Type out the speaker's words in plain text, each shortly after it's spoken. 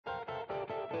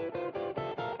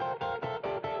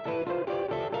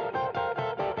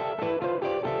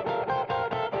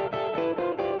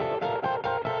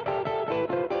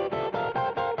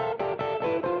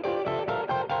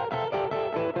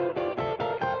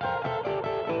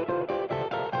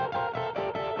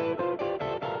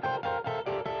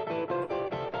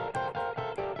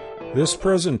This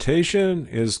presentation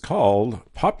is called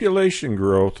Population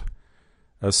Growth,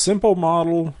 a simple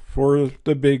model for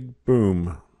the big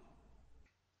boom.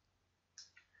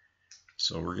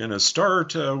 So we're going to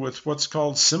start with what's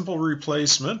called simple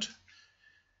replacement.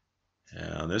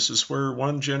 And this is where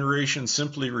one generation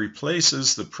simply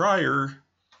replaces the prior,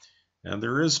 and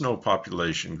there is no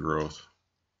population growth.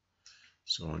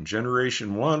 So in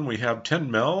generation 1, we have 10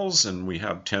 males and we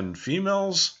have 10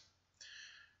 females.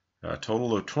 A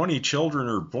total of 20 children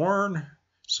are born.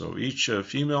 So each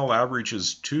female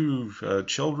averages 2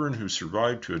 children who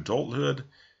survive to adulthood.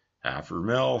 Half are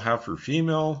male, half are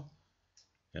female.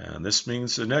 And this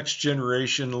means the next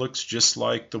generation looks just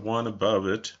like the one above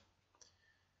it.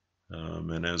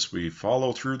 And as we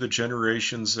follow through the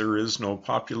generations, there is no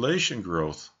population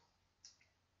growth.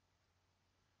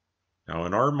 Now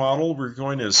in our model, we're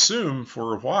going to assume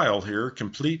for a while here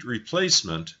complete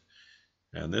replacement.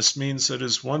 And this means that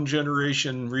as one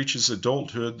generation reaches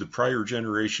adulthood, the prior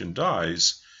generation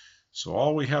dies. So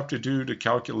all we have to do to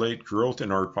calculate growth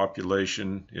in our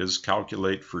population is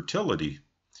calculate fertility.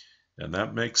 And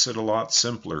that makes it a lot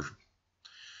simpler.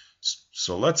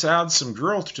 So let's add some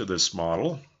growth to this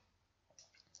model.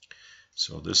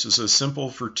 So this is a simple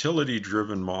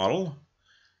fertility-driven model.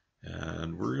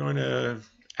 And we're going to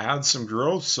add some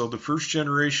growth. So the first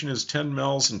generation is 10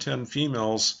 males and 10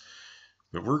 females.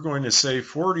 But we're going to say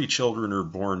 40 children are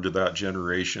born to that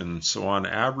generation. So on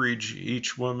average,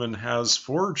 each woman has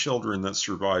 4 children that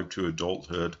survive to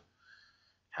adulthood,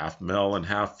 half male and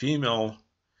half female.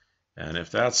 And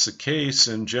if that's the case,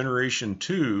 in generation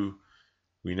 2,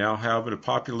 we now have a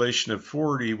population of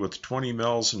 40 with 20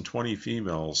 males and 20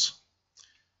 females.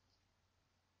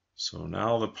 So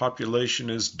now the population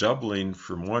is doubling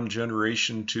from one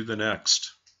generation to the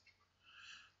next.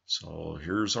 So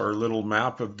here's our little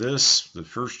map of this. The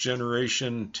first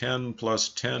generation, 10 plus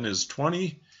 10 is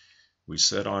 20. We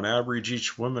said on average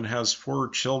each woman has 4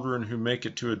 children who make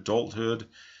it to adulthood,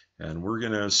 and we're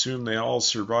going to assume they all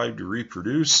survive to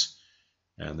reproduce,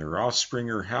 and their offspring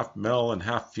are half male and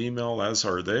half female, as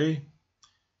are they.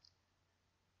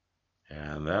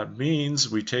 And that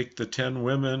means we take the 10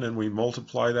 women and we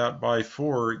multiply that by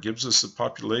 4. It gives us the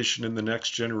population in the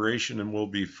next generation, and will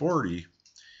be 40.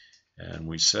 And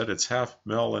we said it's half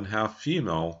male and half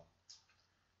female.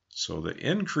 So the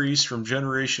increase from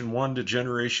generation 1 to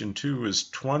generation 2 is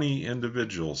 20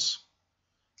 individuals.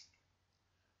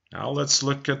 Now let's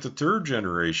look at the third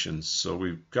generation. So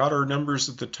we've got our numbers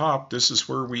at the top. This is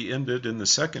where we ended in the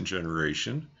second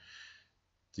generation.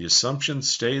 The assumptions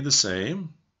stay the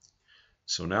same.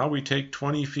 So now we take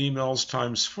 20 females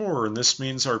times 4, and this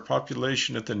means our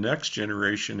population at the next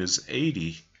generation is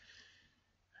 80.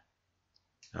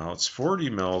 Now it's 40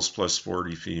 males plus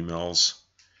 40 females.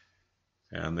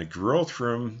 And the growth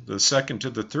from the second to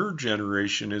the third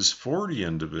generation is 40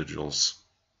 individuals.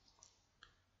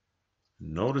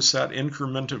 Notice that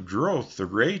increment of growth. The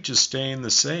rate is staying the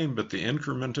same, but the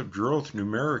increment of growth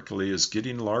numerically is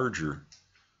getting larger.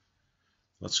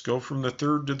 Let's go from the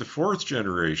third to the fourth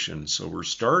generation. So we're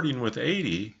starting with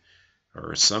 80.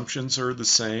 Our assumptions are the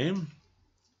same.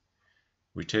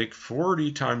 We take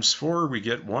 40 times 4, we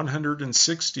get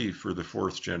 160 for the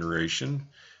fourth generation,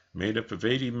 made up of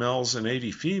 80 males and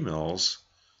 80 females.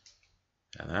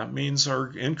 And that means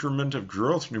our increment of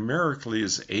growth numerically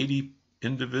is 80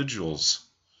 individuals.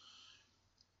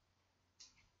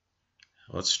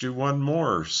 Let's do one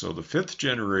more. So the fifth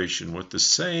generation with the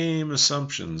same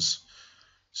assumptions.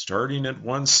 Starting at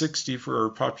 160 for our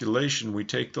population, we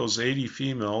take those 80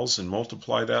 females and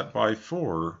multiply that by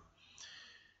 4.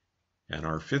 And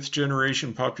our fifth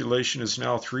generation population is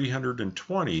now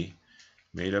 320,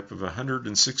 made up of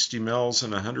 160 males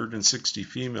and 160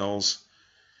 females.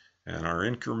 And our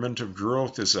increment of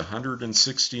growth is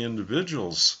 160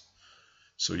 individuals.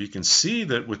 So you can see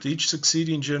that with each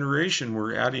succeeding generation,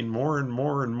 we're adding more and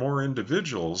more and more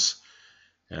individuals.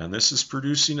 And this is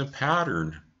producing a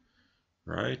pattern,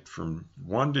 right? From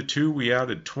 1 to 2, we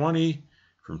added 20.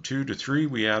 From 2 to 3,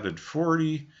 we added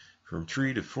 40. From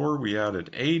 3 to 4, we added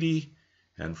 80.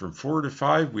 And from 4 to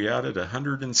 5, we added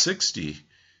 160.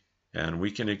 And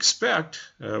we can expect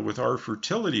with our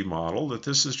fertility model that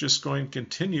this is just going to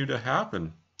continue to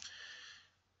happen.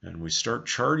 And we start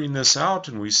charting this out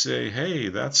and we say, hey,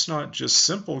 that's not just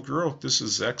simple growth, this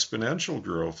is exponential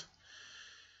growth.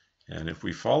 And if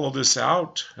we follow this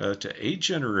out to 8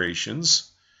 generations,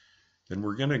 then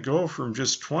we're going to go from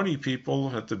just 20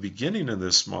 people at the beginning of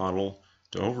this model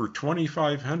to over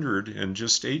 2,500 in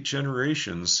just 8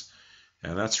 generations.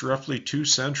 And that's roughly 2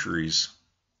 centuries.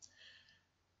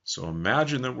 So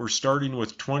imagine that we're starting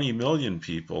with 20 million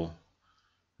people,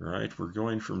 right? We're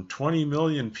going from 20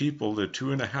 million people to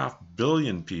 2.5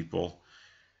 billion people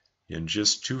in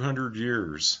just 200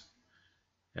 years.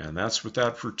 And that's with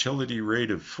that fertility rate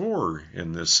of 4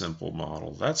 in this simple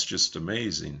model. That's just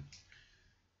amazing.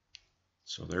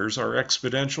 So there's our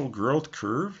exponential growth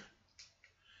curve.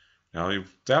 Now,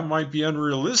 that might be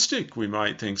unrealistic, we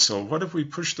might think. So what if we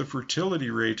push the fertility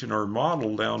rate in our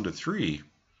model down to 3?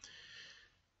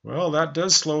 Well, that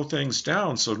does slow things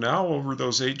down. So now over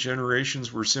those 8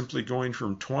 generations, we're simply going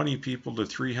from 20 people to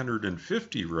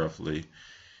 350 roughly.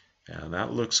 And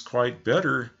that looks quite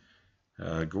better.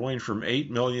 Going from 8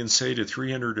 million, say, to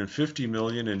 350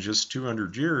 million in just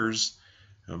 200 years,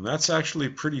 that's actually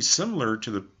pretty similar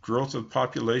to the growth of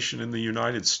population in the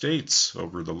United States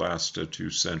over the last 2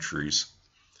 centuries.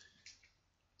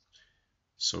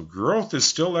 So growth is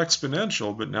still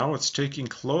exponential, but now it's taking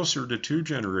closer to 2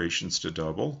 generations to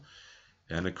double.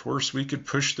 And of course, we could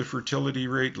push the fertility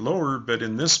rate lower, but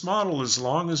in this model, as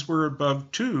long as we're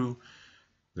above 2,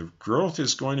 the growth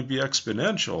is going to be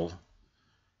exponential.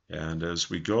 And as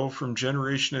we go from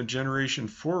generation to generation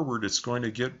forward, it's going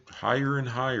to get higher and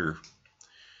higher.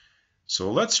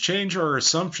 So let's change our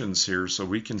assumptions here so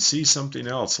we can see something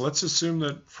else. Let's assume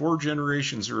that 4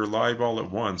 generations are alive all at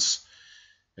once.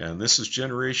 And this is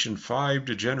generation 5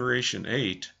 to generation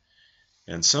 8.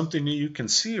 And something that you can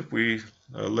see if we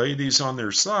lay these on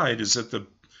their side is that the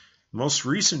most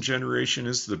recent generation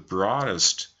is the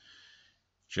broadest.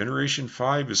 Generation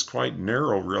 5 is quite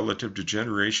narrow relative to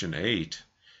generation 8.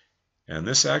 And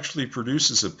this actually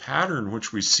produces a pattern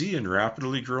which we see in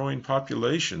rapidly growing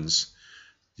populations.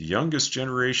 The youngest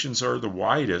generations are the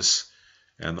widest,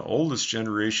 and the oldest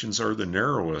generations are the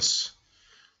narrowest.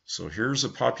 So here's a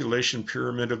population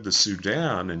pyramid of the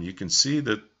Sudan, and you can see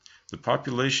that the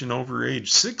population over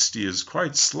age 60 is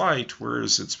quite slight,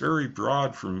 whereas it's very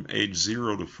broad from age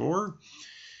 0 to 4.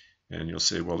 And you'll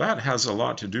say, well, that has a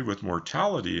lot to do with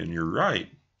mortality, and you're right.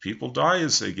 People die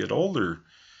as they get older.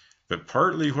 But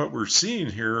partly what we're seeing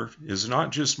here is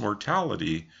not just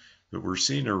mortality, but we're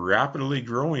seeing a rapidly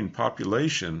growing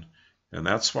population, and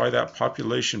that's why that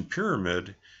population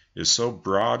pyramid is so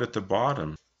broad at the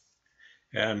bottom.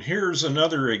 And here's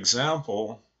another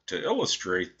example to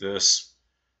illustrate this.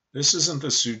 This isn't the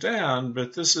Sudan,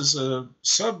 but this is a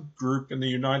subgroup in the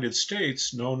United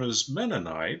States known as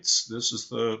Mennonites. This is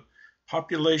the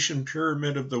population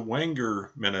pyramid of the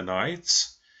Wenger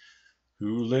Mennonites,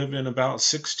 who live in about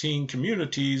 16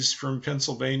 communities from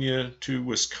Pennsylvania to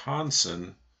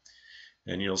Wisconsin.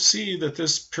 And you'll see that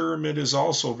this pyramid is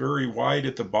also very wide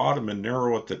at the bottom and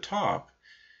narrow at the top.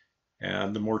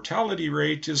 And the mortality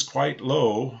rate is quite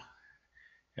low,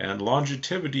 and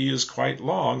longevity is quite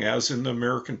long, as in the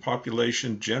American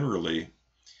population generally.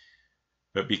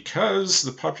 But because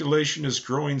the population is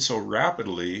growing so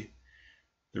rapidly,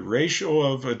 the ratio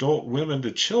of adult women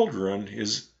to children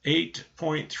is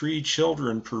 8.3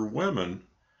 children per woman,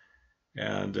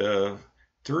 and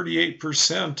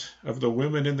 38% of the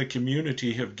women in the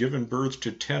community have given birth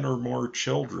to 10 or more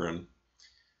children.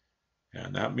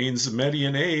 And that means the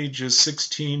median age is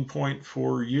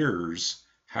 16.4 years.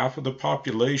 Half of the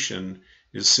population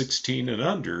is 16 and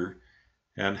under,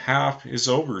 and half is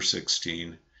over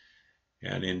 16.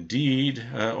 And indeed,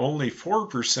 only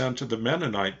 4% of the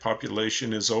Mennonite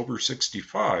population is over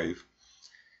 65.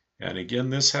 And again,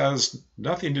 this has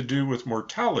nothing to do with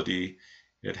mortality.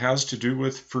 It has to do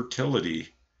with fertility.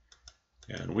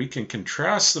 And we can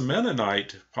contrast the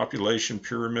Mennonite population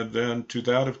pyramid then to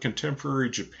that of contemporary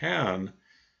Japan.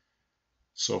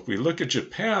 So if we look at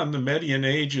Japan, the median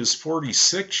age is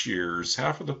 46 years.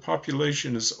 Half of the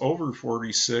population is over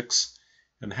 46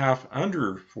 and half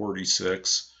under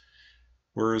 46.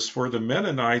 Whereas for the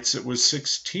Mennonites, it was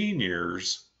 16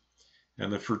 years.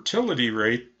 And the fertility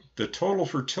rate, the total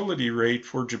fertility rate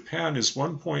for Japan is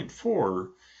 1.4,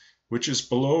 which is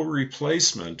below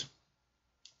replacement.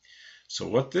 So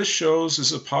what this shows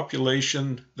is a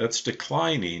population that's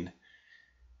declining.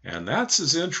 And that's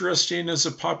as interesting as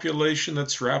a population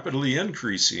that's rapidly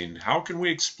increasing. How can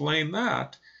we explain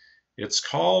that? It's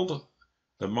called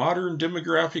the modern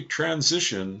demographic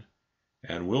transition,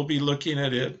 and we'll be looking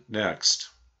at it next.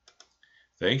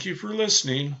 Thank you for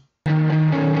listening.